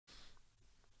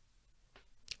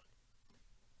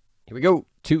Here we go.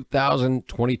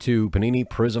 2022 Panini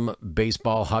Prizm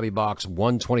Baseball Hobby Box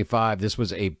 125. This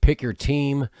was a pick your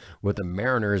team with the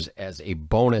Mariners as a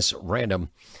bonus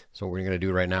random. So what we're going to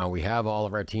do right now, we have all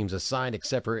of our teams assigned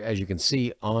except for, as you can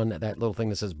see on that little thing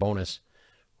that says bonus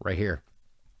right here.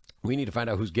 We need to find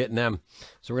out who's getting them.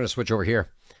 So we're going to switch over here.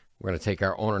 We're going to take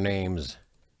our owner names.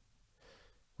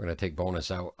 We're going to take bonus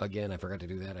out. Again, I forgot to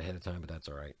do that ahead of time, but that's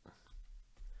all right.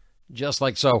 Just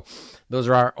like so. Those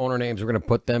are our owner names. We're going to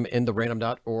put them into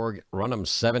random.org, run them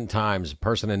 7 times.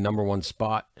 Person in number 1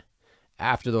 spot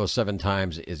after those 7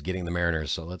 times is getting the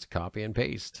Mariners. So let's copy and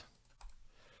paste.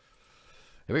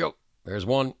 Here we go. There's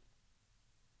 1,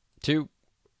 2,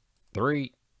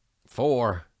 3,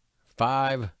 4,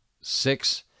 5,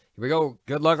 6. Here we go.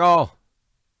 Good luck all.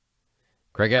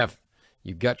 Craig F.,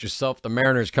 you've got yourself the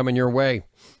Mariners coming your way.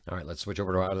 All right, let's switch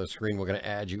over to our other screen. We're going to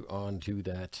add you onto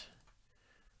that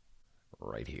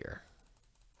right here.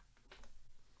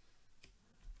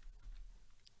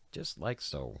 Just like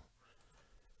so.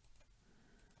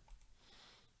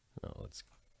 Now let's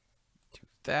do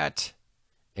that.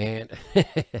 And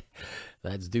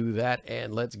let's do that.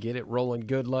 And let's get it rolling.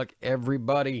 Good luck,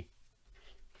 everybody.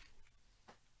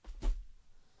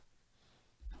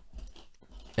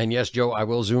 And yes, Joe, I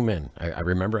will zoom in. I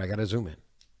remember I got to zoom in.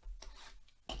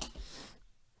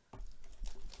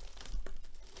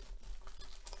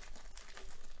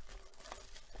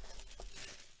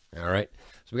 All right,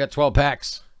 so we got 12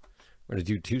 packs. We're going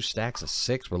to do 2 stacks of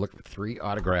 6. We're looking for 3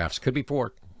 autographs. Could be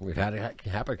 4. We've had it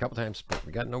happen a couple times, but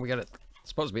we got it. It's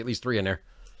supposed to be at least 3 in there.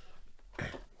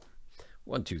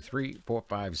 1, 2, 3, 4,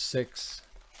 5, 6.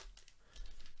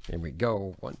 Here we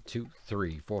go. 1, 2,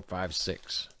 3, 4, 5,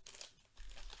 6.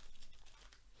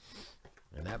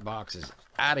 And that box is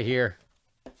out of here.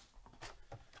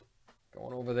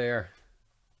 Going over there.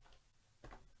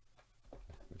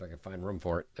 If I can find room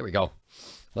for it. There we go.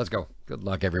 Let's go. Good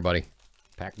luck, everybody.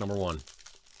 Pack number 1.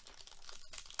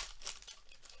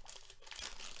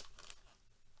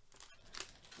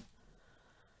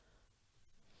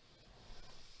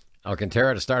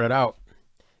 Alcantara to start it out.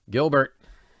 Gilbert.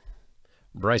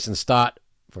 Bryson Stott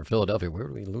for Philadelphia. Where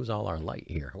do we lose all our light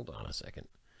here? Hold on a second.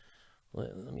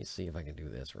 Let me see if I can do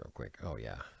this real quick. Oh,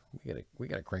 yeah. We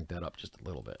gotta crank that up just a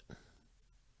little bit.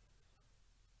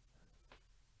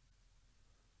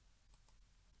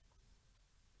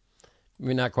 I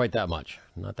mean, not quite that much.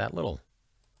 Not that little.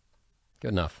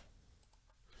 Good enough.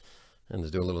 And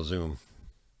let's do a little zoom.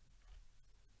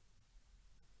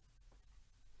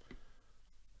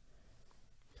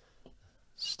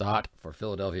 Stott for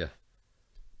Philadelphia.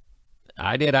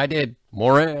 I did.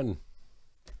 Moran.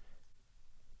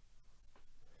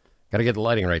 Got to get the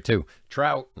lighting right, too.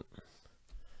 Trout.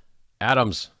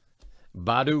 Adams.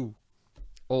 Badu.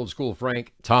 Old School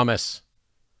Frank. Thomas.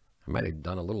 I might have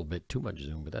done a little bit too much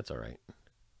zoom, but that's all right.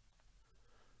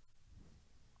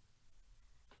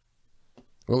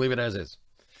 We'll leave it as is.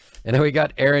 And then we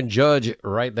got Aaron Judge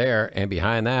right there. And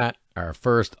behind that, our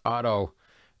first auto,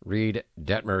 Reed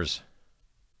Detmers.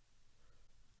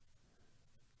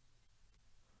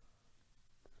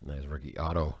 Nice rookie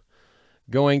auto.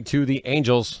 Going to the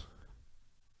Angels.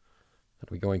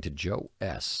 That'll be going to Joe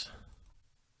S.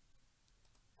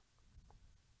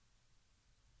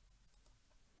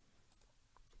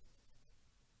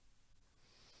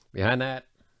 Behind that,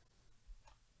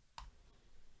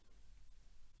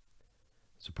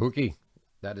 Sapuki.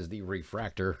 That is the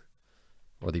refractor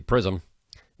or the prism.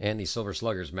 And the Silver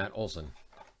Sluggers, Matt Olson.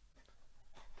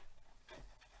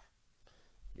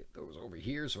 Get those over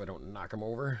here so I don't knock them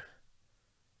over.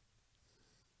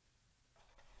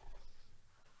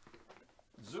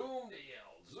 Zoom,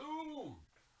 DL, zoom.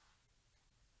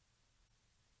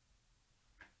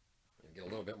 Get a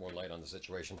little bit more light on the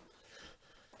situation.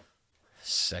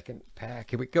 Second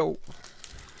pack, here we go.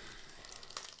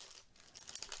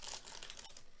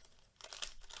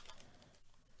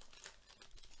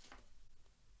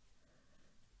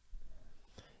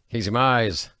 Casey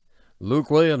Mize,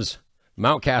 Luke Williams,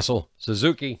 Mountcastle,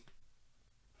 Suzuki,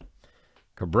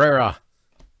 Cabrera.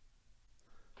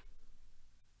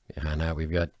 Yeah, now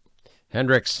we've got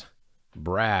Hendricks,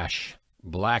 Brash,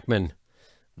 Blackman,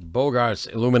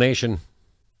 Bogarts, Illumination.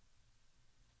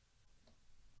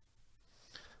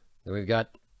 Then we've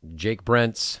got Jake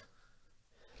Brentz,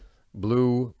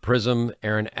 Blue Prism,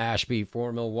 Aaron Ashby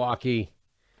for Milwaukee,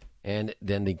 and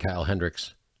then the Kyle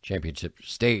Hendricks Championship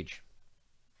Stage.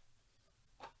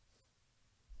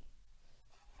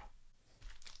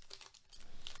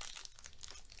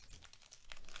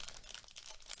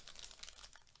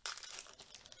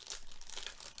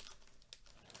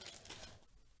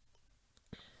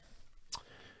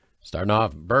 Starting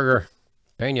off, Berger,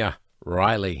 Pena,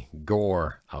 Riley,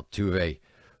 Gore, Altuve,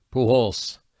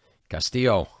 Pujols,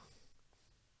 Castillo.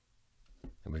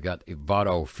 And we've got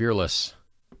Votto, Fearless,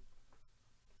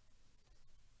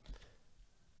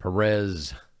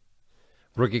 Perez,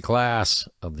 rookie class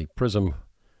of the Prizm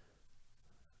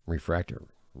Refractor,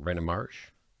 Brandon Marsh,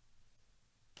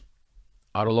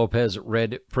 Otto Lopez,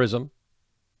 Red Prizm.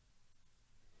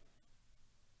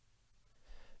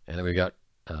 And then we've got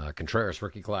Contreras,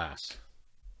 rookie class.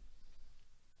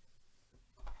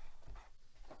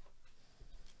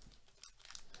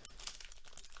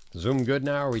 Zoom good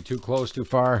now? Are we too close, too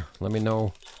far? Let me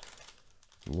know.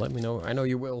 Let me know. I know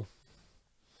you will.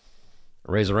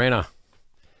 Arena,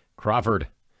 Crawford,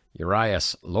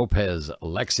 Urias, Lopez,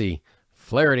 Lexi,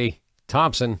 Flaherty,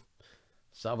 Thompson,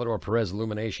 Salvador Perez,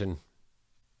 Illumination.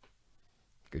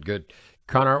 Good, good.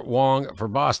 Connor Wong for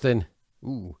Boston.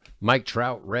 Ooh, Mike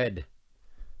Trout, red.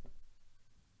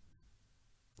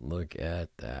 Look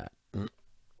at that.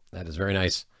 That is very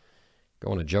nice.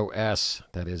 Going to Joe S.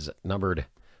 That is numbered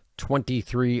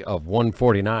 23 of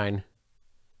 149.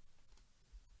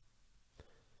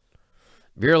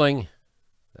 Veerling.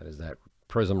 That is that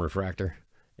Prizm Refractor.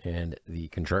 And the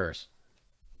Contreras.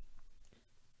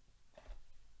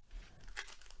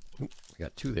 We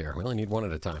got two there. We only need one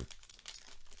at a time.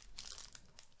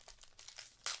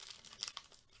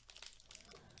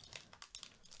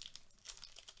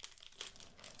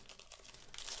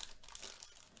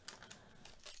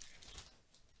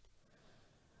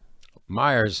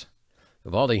 Myers,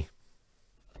 Evaldi,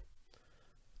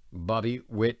 Bobby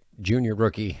Witt Jr.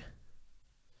 rookie,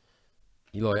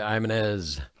 Eloy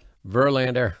Jimenez,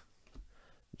 Verlander,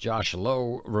 Josh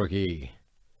Lowe rookie,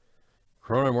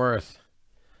 Cronenworth,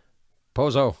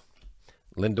 Pozo,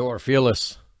 Lindor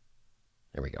Fearless.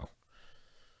 There we go.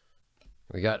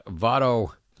 We got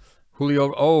Votto,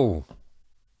 Julio.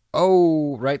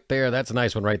 Oh, right there. That's a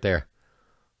nice one right there.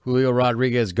 Julio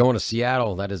Rodriguez going to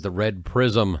Seattle. That is the red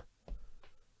Prizm.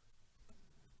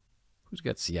 Who's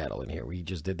got Seattle in here? We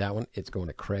just did that one. It's going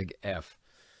to Craig F.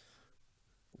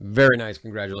 Very nice.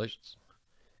 Congratulations.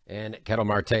 And Ketel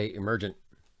Marte, Emergent.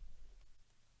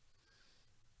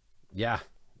 Yeah.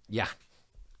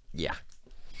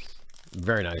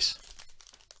 Very nice.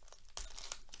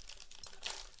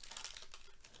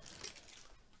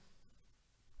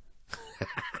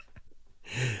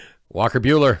 Walker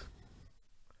Buehler.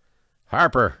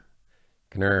 Harper.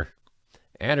 Kner.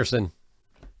 Anderson.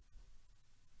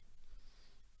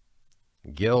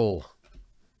 Gill.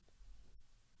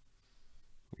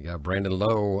 We got Brandon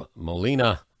Lowe,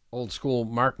 Molina, old school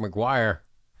Mark McGuire.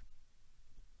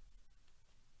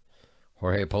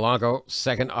 Jorge Polanco.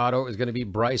 Second auto is going to be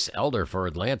Bryce Elder for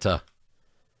Atlanta.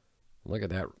 Look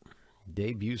at that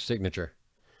debut signature.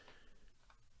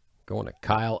 Going to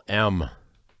Kyle M.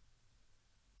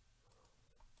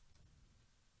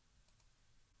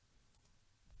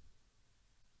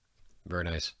 Very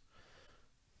nice.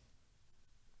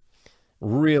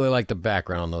 Really like the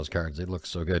background on those cards. They look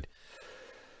so good.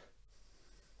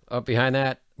 Up behind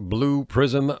that, blue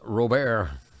Prizm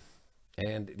Robert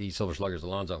and the Silver Sluggers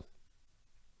Alonso.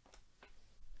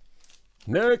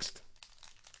 Next.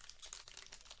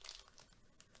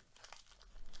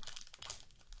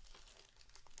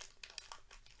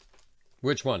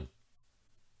 Which one?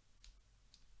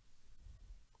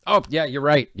 Oh, yeah, you're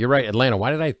right. You're right, Atlanta.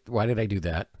 Why did I do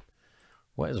that?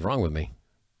 What is wrong with me?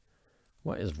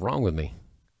 What is wrong with me?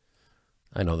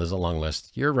 I know there's a long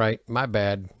list. You're right. My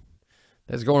bad.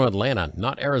 That's going to Atlanta,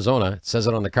 not Arizona. It says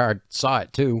it on the card. Saw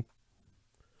it too.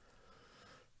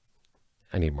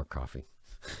 I need more coffee.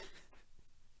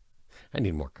 I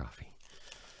need more coffee.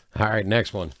 All right,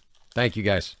 next one. Thank you,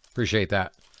 guys. Appreciate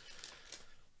that.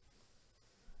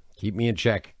 Keep me in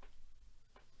check.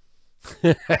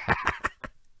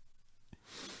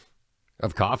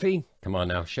 Of coffee? Come on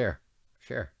now. Share.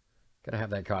 Gotta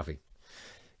have that coffee.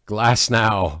 Glass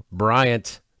now.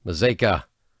 Bryant. Mazeka.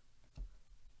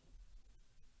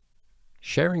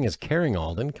 Sharing is caring,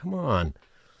 Alden. Come on.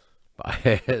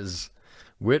 Baez.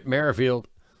 Whit Merrifield.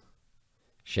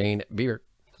 Shane Bieber.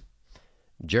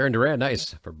 Jaron Duran.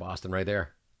 Nice for Boston right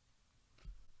there.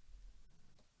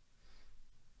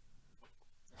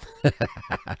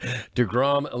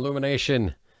 DeGrom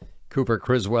Illumination. Cooper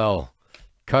Criswell.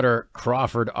 Cutter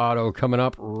Crawford auto coming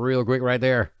up real quick right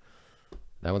there.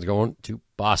 That one's going to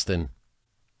Boston.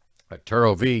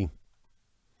 Arturo V.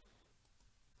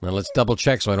 Now let's double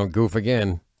check so I don't goof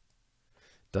again.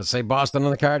 Does it say Boston on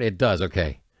the card? It does.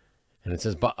 Okay. And it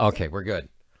says, okay, we're good.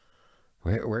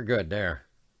 We're good there.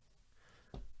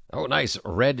 Oh, nice.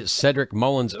 Red Cedric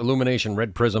Mullins Illumination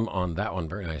Red Prizm on that one.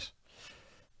 Very nice.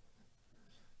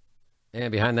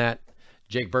 And behind that,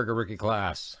 Jake Burger Rookie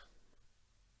Class.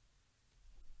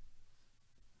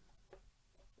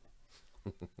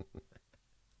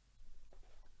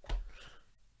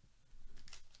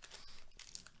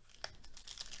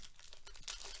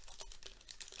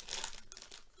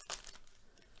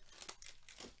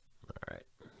 right,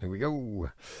 here we go.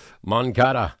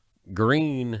 Moncada,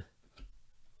 green.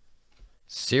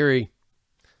 Siri,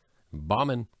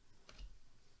 Bauman.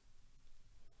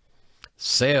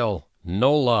 Sale,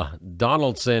 Nola,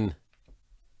 Donaldson.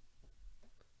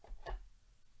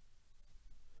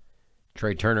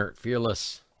 Trey Turner,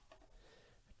 Fearless.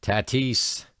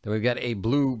 Tatis. Then we've got a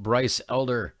blue Bryce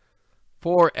Elder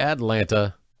for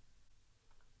Atlanta.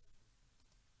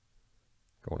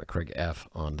 Going to Craig F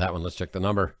on that one. Let's check the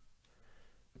number.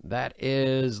 That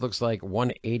is, looks like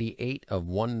 188 of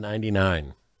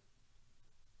 199.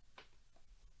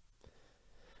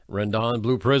 Rendon,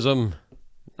 blue Prizm,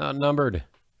 not numbered.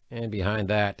 And behind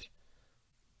that,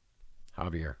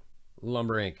 Javier,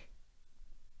 Lumber Inc.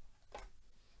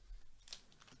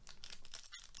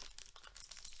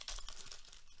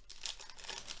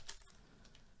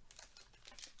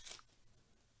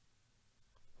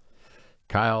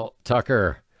 Kyle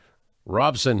Tucker,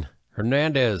 Robson,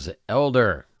 Hernandez,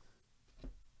 Elder,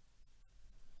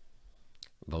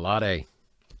 Velade,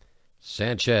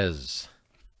 Sanchez,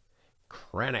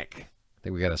 Kranick. I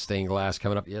think we got a stained glass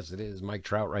coming up. Yes, it is. Mike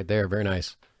Trout right there. Very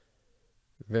nice.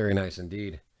 Very nice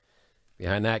indeed.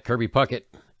 Behind that, Kirby Puckett,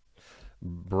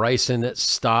 Bryson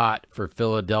Stott for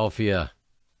Philadelphia.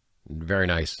 Very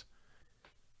nice.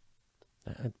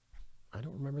 I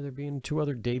don't remember there being two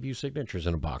other debut signatures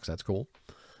in a box. That's cool.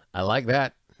 I like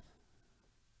that.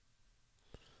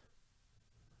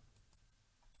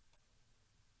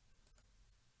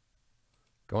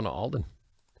 Going to Alden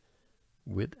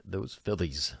with those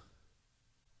Phillies.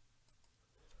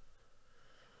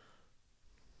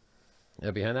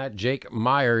 Now behind that, Jake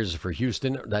Myers for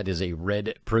Houston. That is a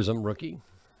red Prizm rookie.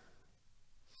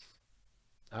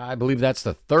 I believe that's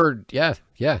the third. Yeah.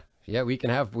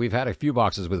 We've had a few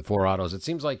boxes with 4 autos. It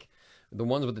seems like the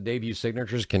ones with the debut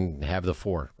signatures can have the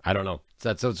 4. I don't know.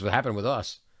 That's what's happened with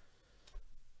us.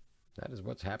 That is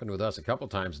what's happened with us a couple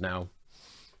times now.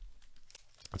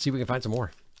 Let's see if we can find some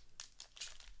more.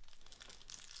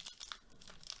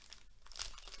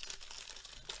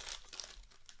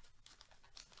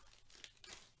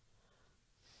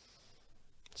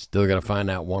 Still got to find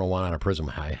that 101 out of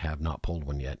Prizm. I have not pulled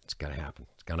one yet. It's got to happen.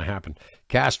 It's going to happen.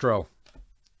 Castro.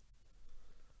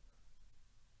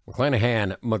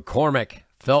 McClanahan, McCormick,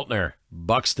 Feltner,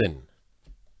 Buxton.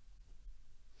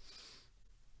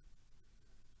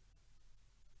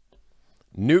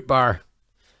 Nootbaar,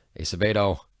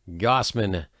 Acevedo,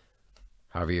 Gossman,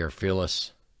 Javier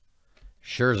Fearless,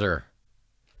 Scherzer,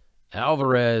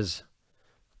 Alvarez.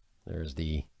 There's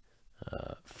the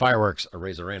Fireworks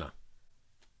Arena.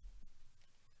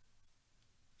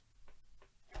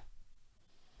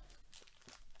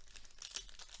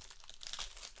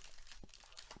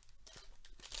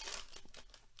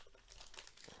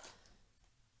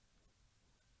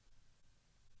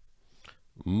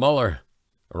 Muller,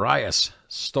 Arias,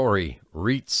 Story,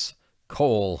 Reitz,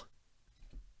 Cole,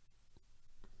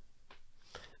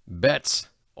 Betts,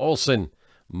 Olson,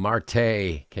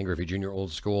 Marte, Ken Griffey Jr.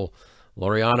 Old School,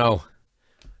 Laureano,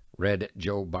 Red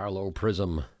Joe Barlow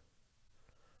Prizm,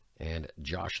 and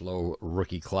Josh Lowe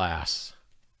Rookie Class.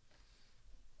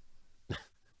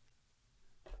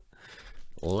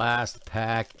 Last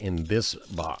pack in this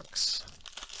box.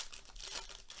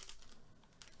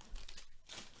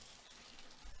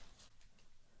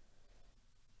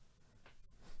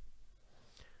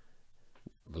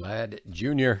 Vlad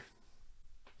Jr.,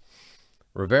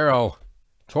 Rivero,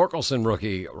 Torkelson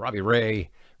rookie, Robbie Ray,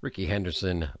 Ricky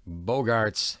Henderson,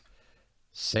 Bogarts,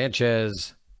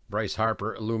 Sanchez, Bryce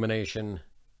Harper, Illumination,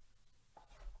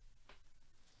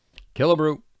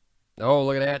 Killebrew. Oh,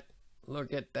 look at that.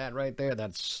 Look at that right there.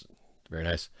 That's very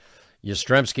nice.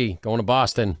 Yastrzemski going to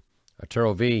Boston.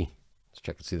 Arturo V. Let's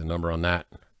check and see the number on that.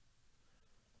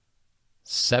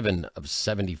 7 of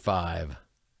 75.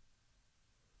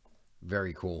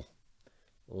 Very cool.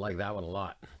 Like that one a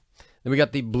lot. Then we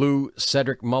got the blue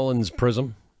Cedric Mullins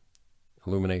Prizm.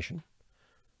 Illumination.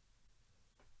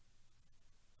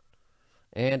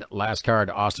 And last card,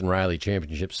 Austin Riley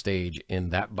Championship Stage in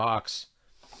that box.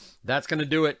 That's going to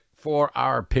do it for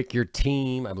our Pick Your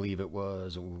Team. I believe it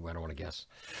was, I don't want to guess.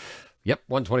 Yep,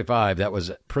 125. That was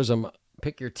Prizm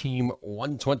Pick Your Team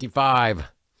 125.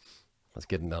 Let's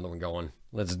get another one going.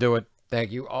 Let's do it.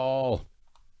 Thank you all.